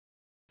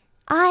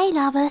I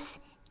loves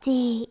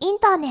the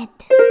internet.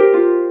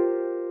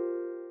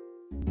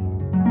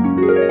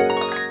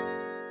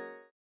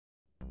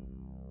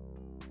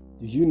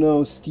 Do you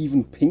know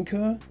Steven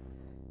Pinker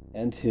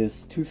and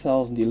his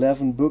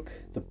 2011 book,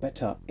 The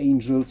Better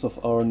Angels of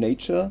Our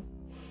Nature?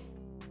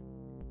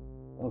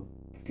 Oh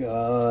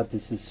god,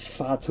 this is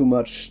far too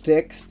much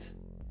text.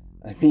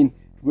 I mean,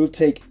 it will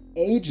take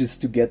ages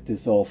to get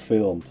this all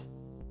filmed.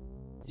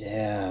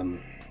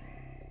 Damn.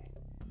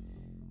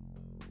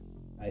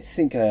 I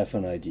think I have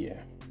an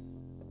idea.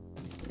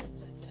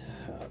 What's it?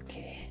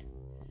 Okay.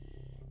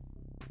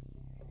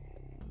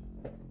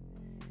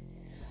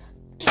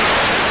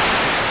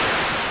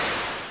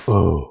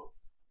 Oh,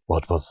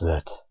 what was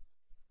that?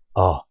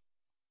 Ah,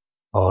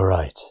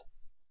 alright,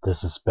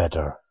 this is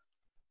better.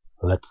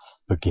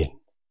 Let's begin.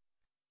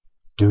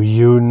 Do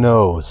you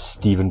know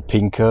Steven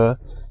Pinker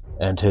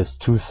and his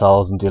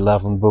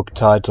 2011 book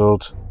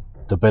titled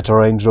The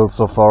Better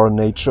Angels of Our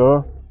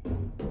Nature?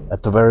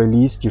 At the very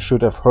least, you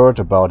should have heard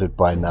about it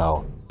by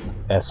now,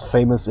 as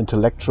famous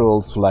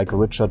intellectuals like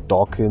Richard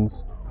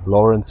Dawkins,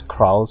 Lawrence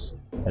Krauss,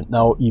 and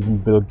now even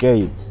Bill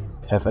Gates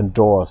have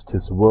endorsed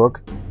his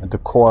work and the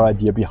core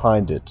idea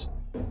behind it,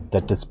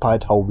 that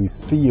despite how we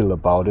feel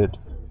about it,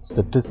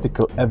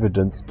 statistical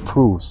evidence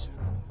proves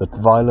that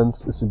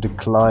violence is in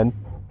decline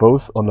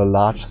both on a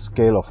large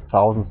scale of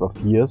thousands of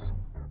years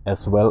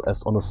as well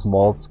as on a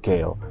small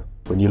scale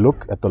when you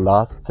look at the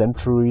last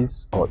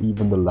centuries or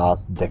even the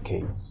last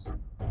decades.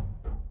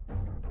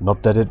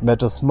 Not that it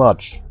matters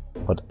much,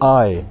 but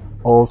I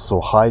also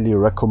highly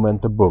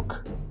recommend the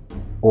book.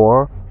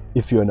 Or,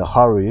 if you're in a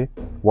hurry,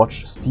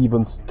 watch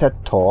Steven's TED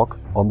Talk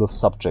on the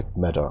subject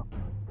matter.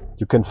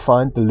 You can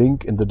find the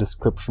link in the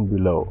description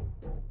below.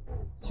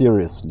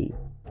 Seriously,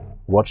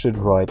 watch it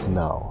right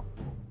now.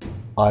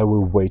 I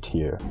will wait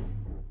here.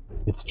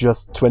 It's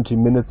just 20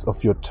 minutes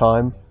of your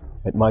time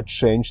and might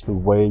change the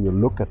way you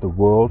look at the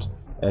world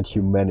and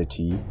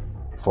humanity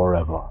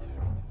forever.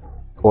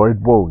 Or it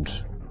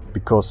won't,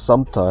 because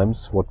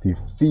sometimes what we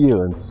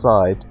feel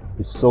inside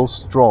is so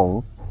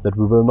strong that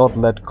we will not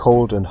let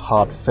cold and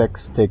hard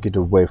facts take it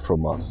away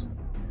from us.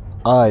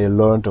 I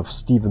learned of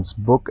Steven's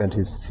book and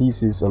his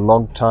thesis a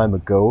long time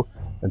ago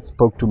and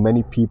spoke to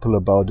many people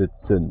about it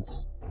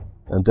since,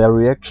 and their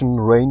reaction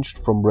ranged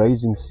from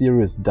raising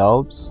serious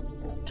doubts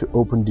to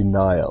open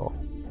denial,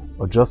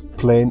 or just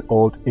plain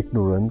old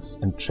ignorance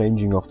and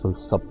changing of the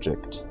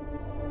subject.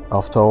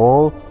 After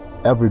all,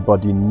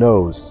 everybody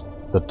knows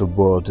that the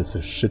world is a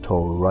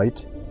shithole,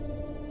 right?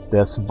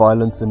 There's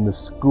violence in the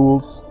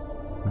schools,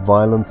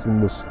 violence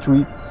in the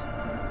streets.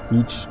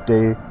 Each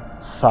day,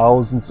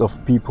 thousands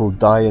of people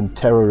die in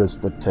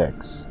terrorist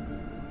attacks.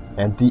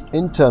 And the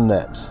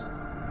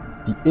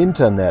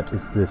internet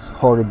is this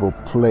horrible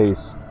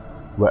place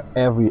where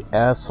every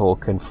asshole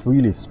can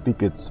freely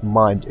speak its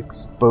mind,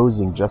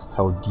 exposing just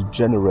how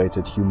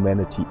degenerated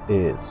humanity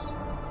is.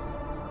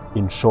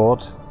 In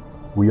short,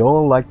 we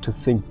all like to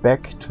think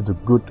back to the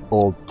good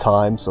old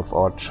times of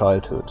our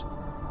childhood,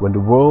 when the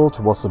world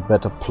was a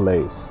better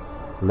place,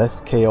 less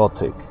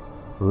chaotic,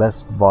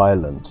 less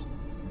violent.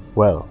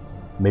 Well,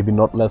 maybe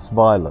not less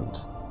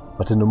violent,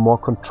 but in a more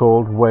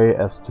controlled way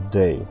as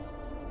today.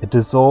 It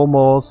is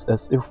almost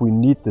as if we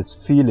need this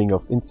feeling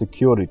of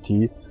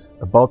insecurity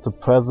about the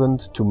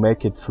present to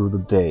make it through the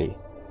day.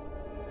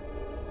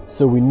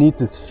 So we need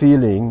this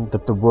feeling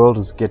that the world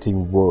is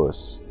getting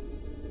worse.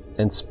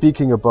 And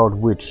speaking about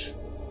which,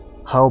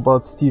 how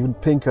about Steven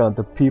Pinker and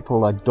the people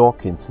like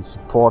Dawkins who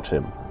support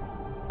him?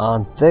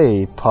 Aren't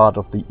they part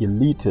of the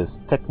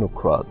elitist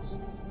technocrats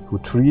who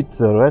treat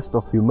the rest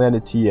of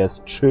humanity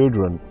as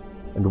children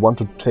and want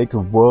to take the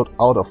world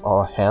out of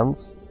our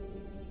hands?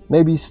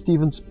 Maybe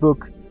Steven's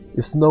book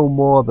is no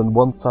more than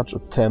one such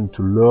attempt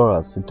to lure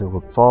us into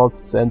a false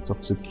sense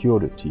of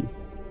security.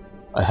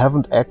 I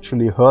haven't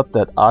actually heard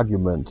that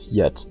argument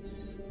yet,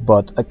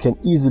 but I can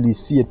easily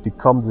see it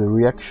become the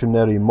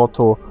reactionary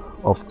motto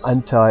of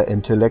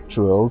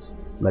anti-intellectuals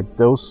like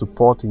those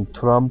supporting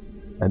Trump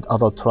and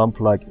other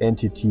Trump-like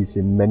entities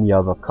in many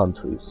other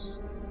countries.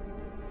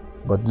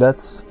 But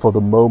let's, for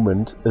the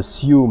moment,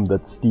 assume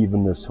that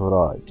Steven is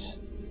right.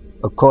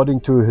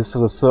 According to his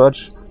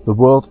research, the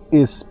world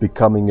is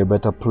becoming a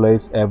better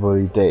place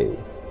every day.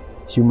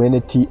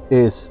 Humanity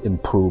is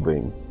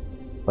improving.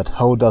 But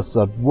how does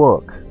that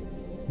work?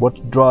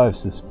 What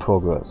drives this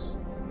progress?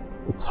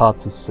 It's hard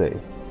to say.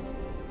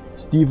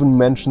 Steven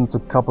mentions a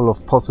couple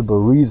of possible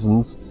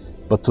reasons,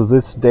 but to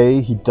this day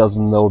he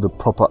doesn't know the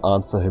proper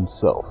answer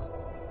himself.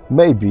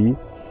 Maybe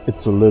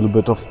it's a little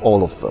bit of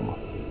all of them.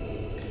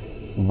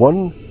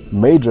 One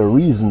major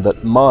reason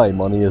that my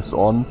money is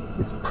on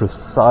is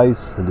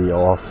precisely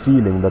our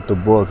feeling that the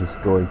world is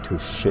going to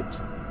shit.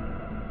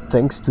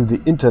 Thanks to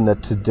the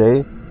internet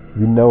today,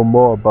 we know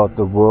more about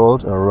the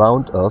world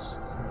around us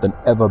than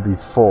ever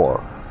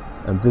before,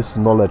 and this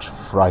knowledge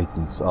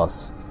frightens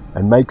us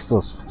and makes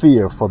us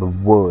fear for the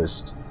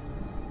worst.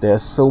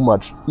 There's so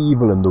much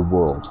evil in the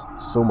world,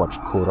 so much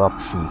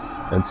corruption,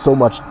 and so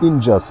much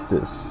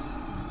injustice.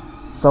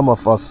 Some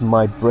of us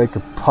might break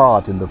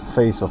apart in the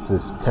face of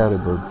this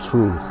terrible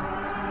truth,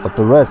 But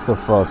the rest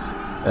of us,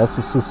 as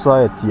a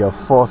society, are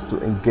forced to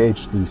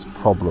engage these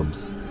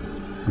problems,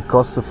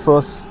 because the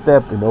first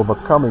step in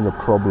overcoming a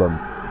problem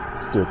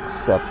is to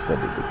accept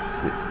that it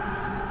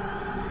exists.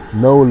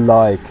 No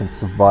lie can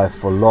survive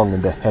for long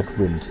in the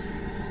headwind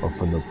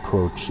of an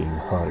approaching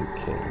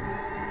hurricane.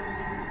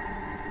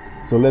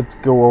 So let's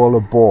go all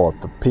aboard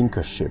the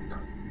Pinker ship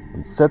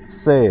and set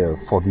sail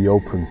for the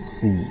open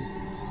sea.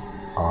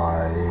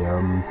 I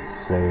am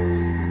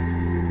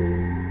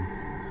sailing,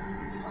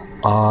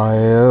 I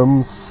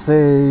am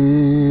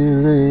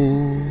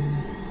sailing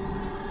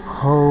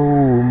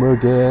home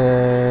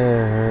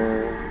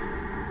again,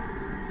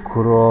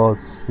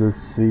 across the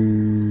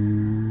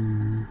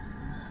sea.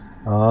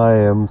 I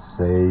am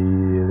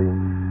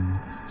sailing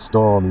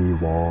stormy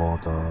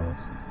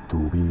waters to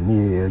be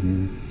near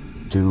you,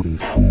 to be.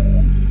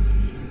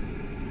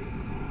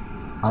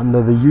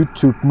 Under the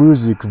YouTube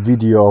music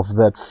video of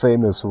that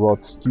famous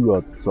Rod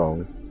Stewart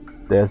song,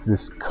 there's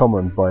this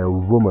comment by a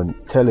woman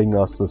telling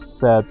us the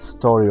sad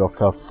story of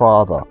her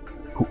father,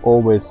 who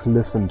always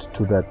listened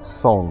to that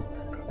song,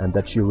 and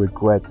that she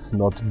regrets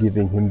not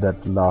giving him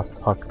that last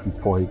hug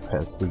before he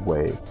passed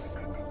away.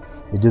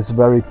 It is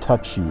very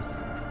touchy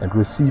and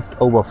received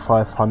over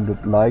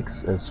 500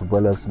 likes, as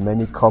well as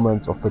many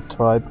comments of the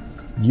type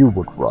you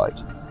would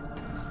write.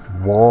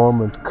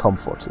 Warm and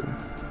comforting.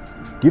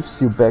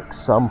 Gives you back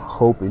some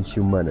hope in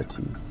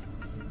humanity.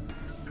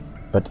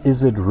 But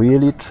is it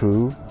really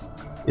true?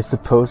 Is the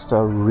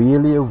poster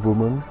really a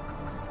woman?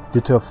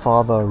 Did her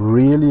father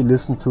really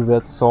listen to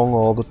that song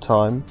all the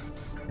time?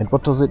 And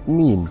what does it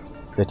mean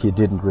that he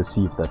didn't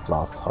receive that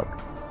last hug?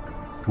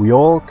 We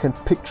all can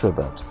picture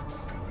that,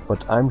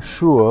 but I'm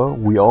sure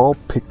we all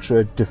picture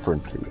it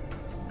differently.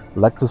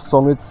 Like the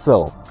song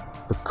itself,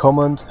 the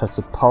comment has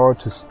the power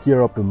to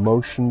stir up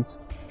emotions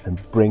and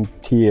bring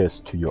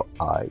tears to your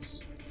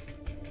eyes.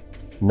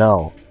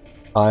 Now,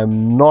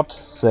 I'm not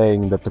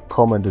saying that the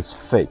comment is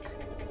fake.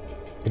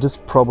 It is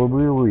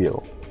probably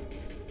real,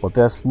 but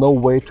there's no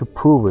way to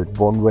prove it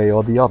one way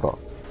or the other.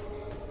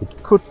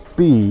 It could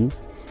be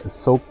a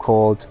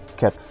so-called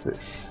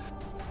catfish.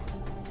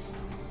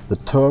 The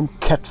term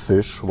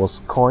catfish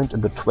was coined in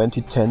the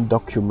 2010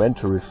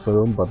 documentary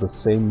film by the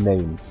same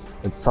name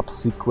and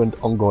subsequent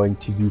ongoing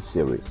TV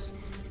series.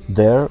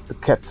 There, a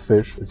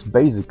catfish is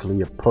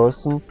basically a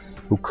person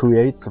who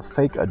creates a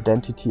fake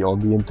identity on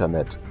the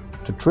internet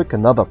to trick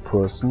another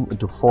person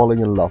into falling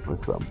in love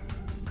with them.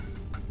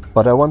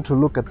 But I want to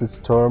look at this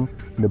term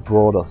in a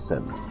broader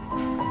sense,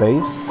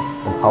 based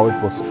on how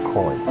it was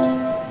coined.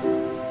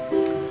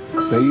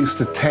 They used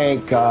to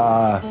tank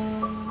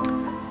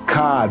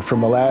cod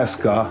from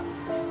Alaska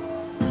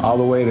all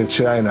the way to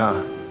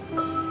China.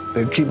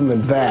 They'd keep them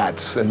in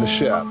vats in the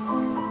ship.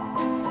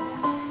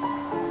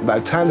 By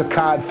the time the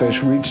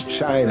codfish reached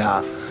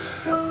China,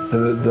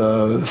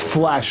 the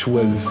flesh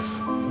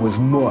was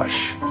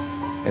mush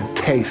and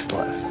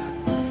tasteless.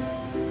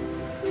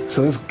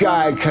 So this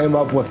guy came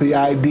up with the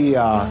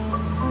idea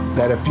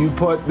that if you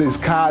put these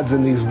cods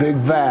in these big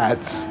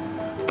vats,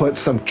 put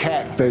some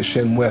catfish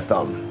in with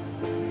them,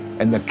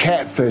 and the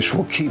catfish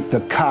will keep the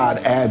cod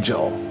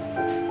agile.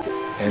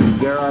 And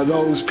there are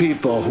those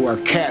people who are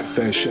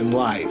catfish in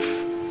life,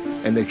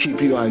 and they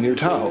keep you on your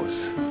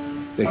toes.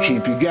 They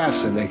keep you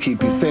guessing, they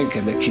keep you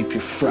thinking, they keep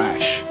you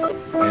fresh.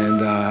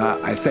 And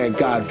I thank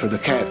God for the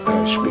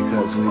catfish,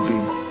 because we'd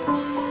be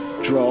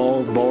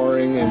droll,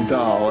 boring, and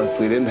dull if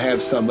we didn't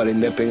have somebody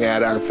nipping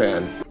at our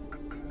fin.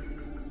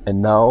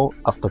 And now,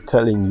 after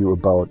telling you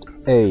about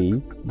A,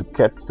 the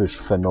catfish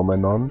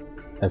phenomenon,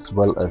 as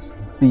well as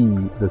B,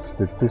 the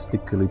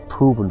statistically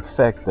proven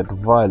fact that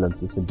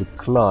violence is in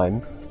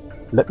decline,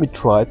 let me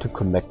try to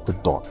connect the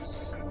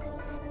dots.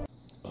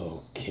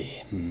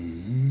 Okay.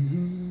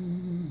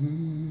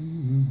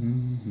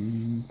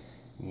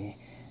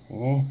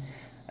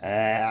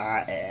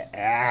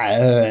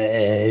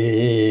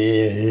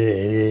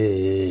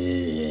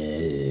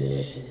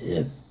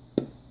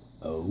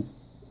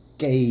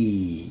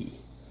 Okay.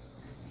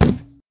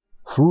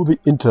 Through the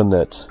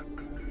internet,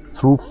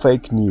 through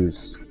fake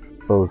news,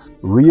 both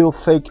real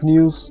fake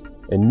news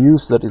and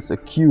news that is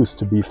accused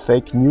to be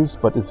fake news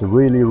but is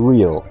really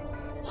real,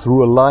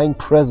 through a lying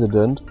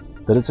president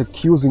that is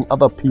accusing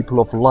other people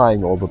of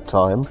lying all the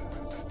time,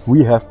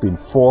 we have been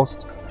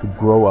forced to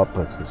grow up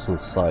as a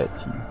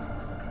society.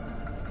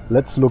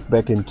 Let's look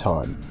back in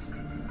time.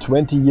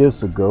 20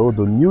 years ago,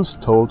 the news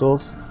told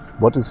us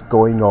what is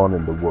going on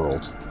in the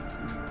world.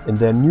 In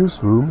their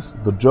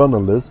newsrooms, the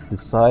journalists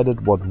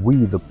decided what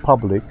we, the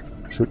public,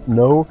 should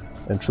know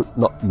and should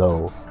not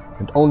know,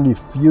 and only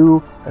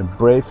few and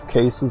brave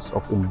cases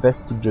of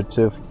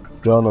investigative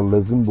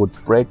journalism would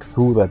break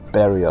through that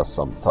barrier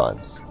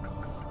sometimes.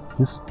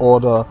 This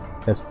order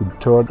has been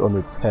turned on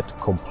its head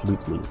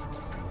completely.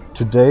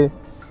 Today,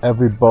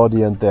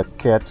 everybody and their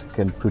cat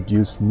can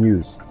produce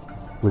news,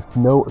 with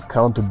no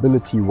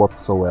accountability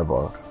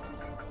whatsoever.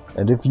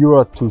 And if you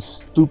are too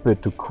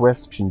stupid to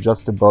question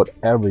just about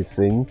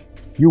everything,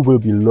 you will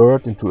be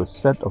lured into a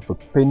set of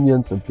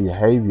opinions and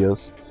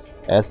behaviors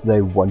as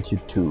they want you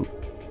to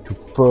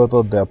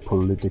further their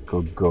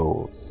political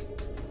goals.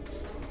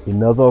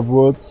 In other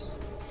words,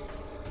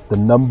 the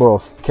number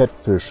of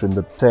catfish in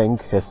the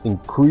tank has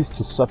increased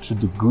to such a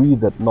degree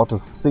that not a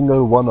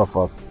single one of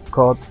us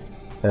caught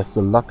has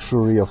the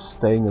luxury of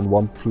staying in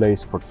one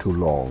place for too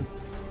long.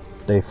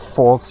 They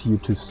force you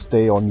to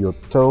stay on your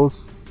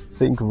toes.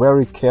 Think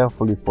very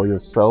carefully for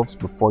yourselves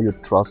before you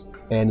trust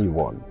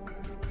anyone.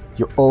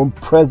 Your own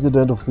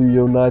President of the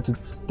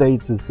United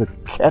States is a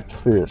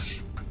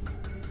catfish.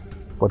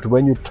 But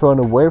when you turn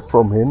away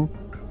from him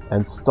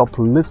and stop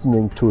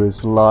listening to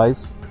his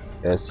lies,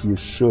 as you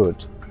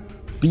should,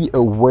 be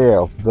aware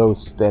of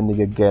those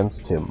standing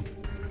against him.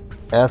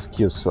 Ask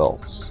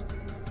yourselves,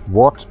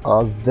 what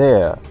are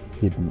their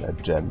hidden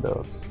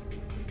agendas?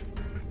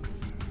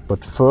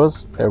 But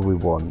first,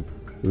 everyone,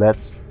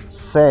 let's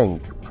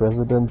thank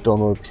President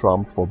Donald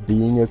Trump for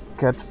being a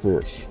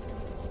catfish.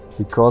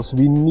 Because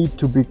we need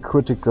to be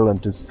critical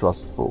and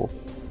distrustful,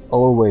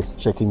 always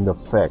checking the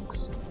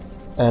facts,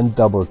 and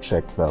double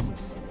check them,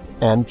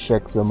 and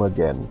check them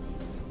again.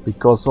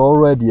 Because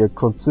already a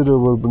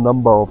considerable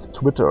number of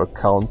Twitter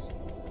accounts,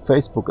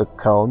 Facebook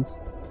accounts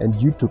and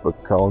YouTube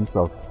accounts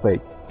are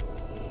fake.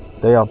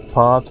 They are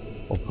part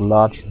of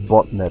large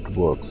bot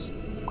networks,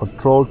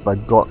 controlled by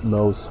God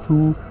knows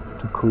who,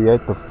 to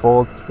create the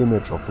false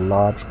image of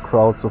large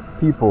crowds of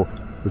people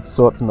with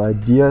certain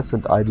ideas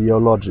and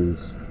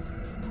ideologies,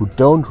 who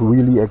don't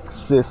really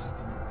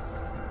exist.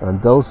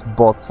 And those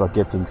bots are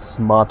getting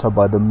smarter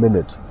by the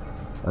minute,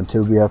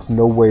 until we have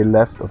no way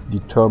left of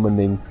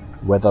determining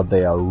whether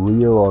they are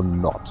real or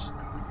not.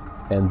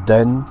 And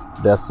then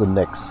there's the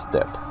next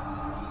step.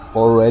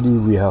 Already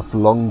we have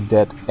long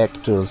dead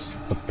actors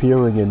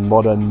appearing in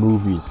modern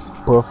movies,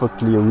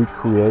 perfectly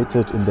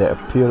recreated in their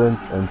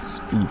appearance and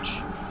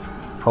speech.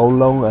 How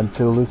long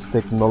until this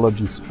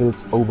technology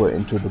spills over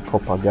into the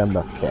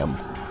propaganda camp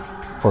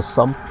for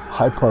some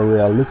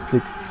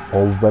hyper-realistic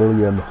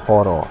Orwellian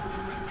horror?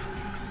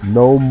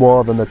 No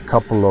more than a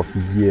couple of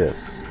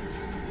years.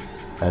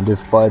 And if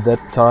by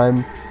that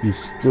time you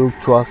still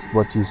trust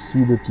what you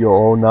see with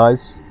your own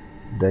eyes,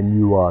 then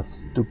you are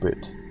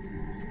stupid.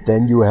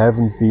 Then you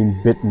haven't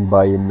been bitten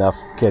by enough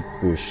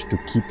catfish to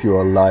keep you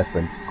alive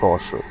and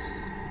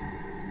cautious.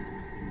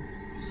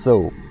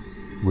 So,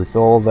 with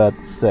all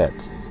that said,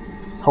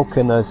 how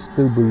can I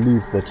still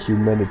believe that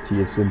humanity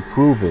is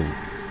improving?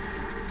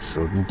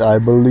 Shouldn't I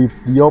believe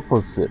the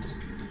opposite?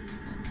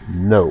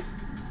 No.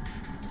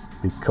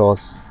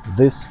 Because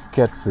this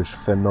catfish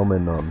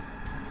phenomenon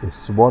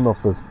is one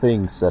of the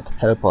things that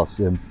help us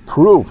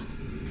improve.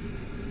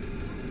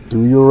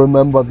 Do you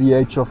remember the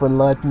Age of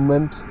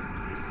Enlightenment?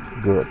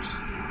 Good.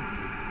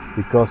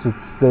 Because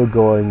it's still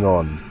going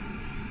on.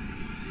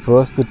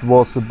 First it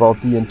was about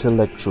the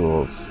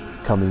intellectuals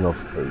coming of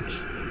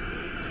age.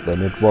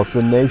 Then it was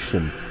the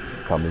nations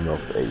coming of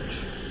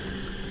age.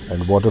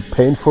 And what a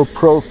painful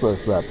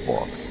process that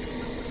was.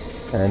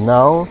 And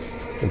now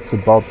it's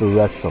about the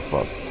rest of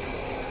us.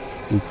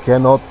 We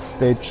cannot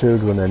stay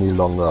children any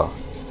longer.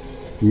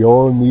 We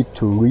all need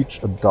to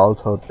reach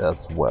adulthood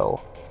as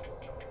well.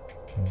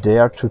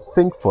 Dare to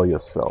think for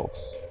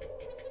yourselves.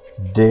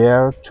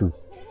 Dare to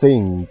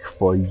think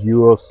for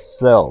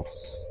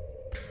yourselves.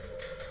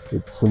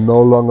 It's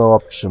no longer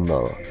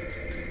optional.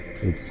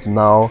 It's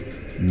now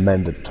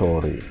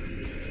mandatory.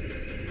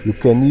 You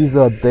can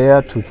either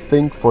dare to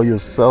think for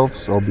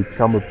yourselves or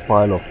become a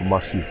pile of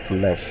mushy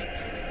flesh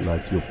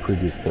like your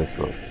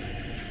predecessors.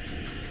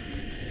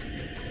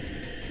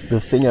 The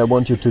thing I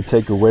want you to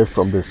take away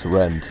from this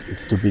rant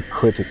is to be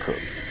critical.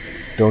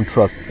 Don't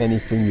trust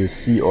anything you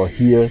see or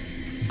hear.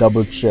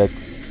 Double check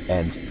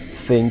and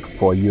think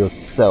for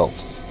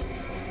yourselves.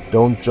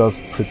 Don't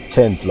just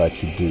pretend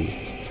like you do.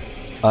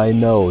 I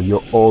know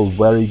you're all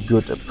very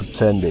good at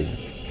pretending.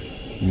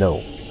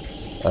 No,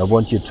 I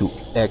want you to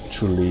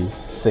actually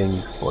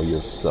think for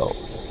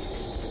yourselves.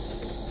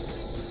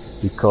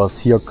 Because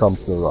here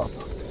comes the rub.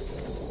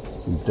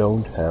 We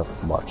don't have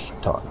much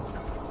time.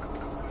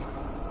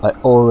 I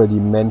already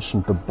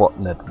mentioned the bot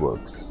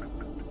networks.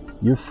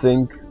 You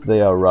think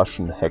they are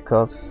Russian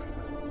hackers?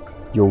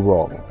 You're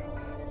wrong.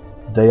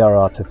 They are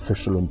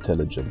artificial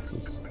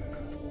intelligences.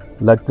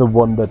 Like the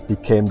one that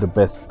became the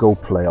best Go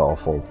player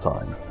of all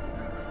time.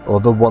 Or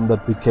the one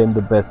that became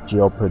the best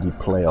Jeopardy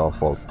player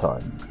of all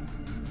time.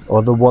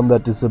 Or the one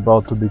that is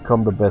about to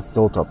become the best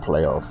Dota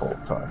player of all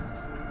time.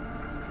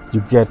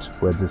 You get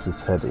where this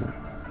is heading.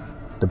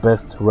 The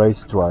best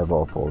race driver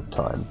of all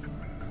time.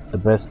 The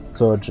best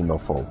surgeon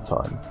of all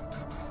time.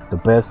 The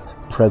best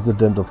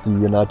President of the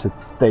United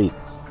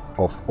States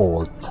of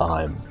all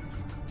time.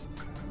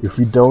 If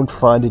we don't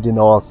find it in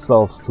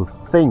ourselves to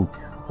think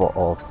for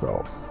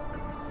ourselves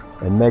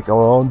and make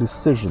our own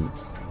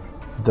decisions,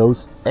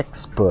 those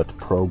expert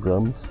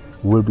programs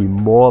will be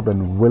more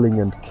than willing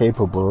and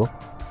capable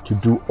to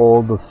do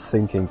all the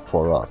thinking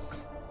for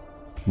us.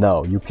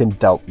 Now, you can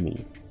doubt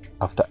me.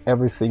 After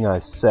everything I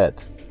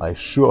said, I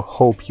sure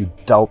hope you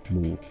doubt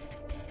me.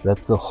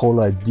 That's the whole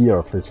idea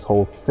of this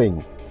whole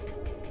thing.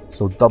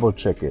 So double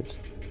check it.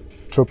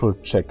 Triple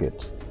check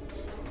it.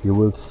 You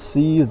will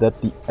see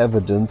that the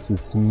evidence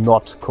is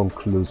not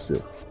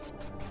conclusive.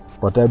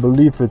 but I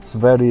believe it's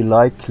very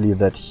likely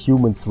that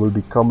humans will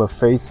become a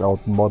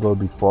phase-out model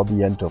before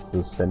the end of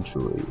this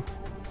century.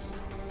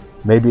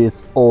 Maybe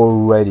it's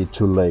already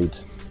too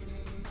late,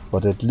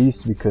 but at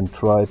least we can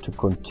try to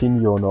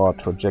continue on our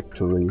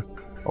trajectory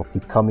of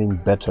becoming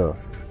better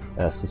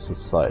as a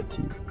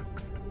society,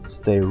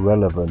 stay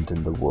relevant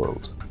in the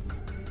world.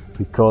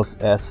 Because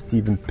as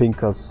Steven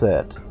Pinker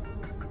said,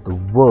 the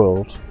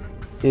world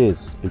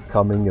is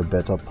becoming a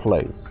better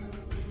place.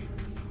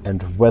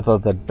 And whether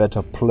that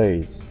better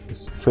place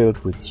is filled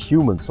with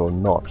humans or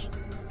not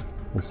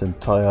is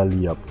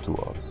entirely up to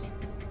us.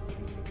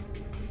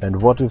 And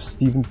what if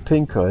Steven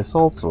Pinker is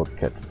also a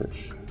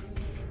catfish?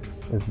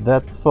 If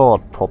that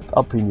thought popped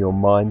up in your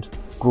mind,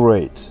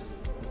 great.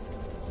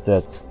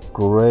 That's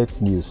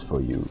great news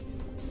for you.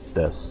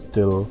 There's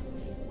still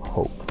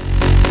hope.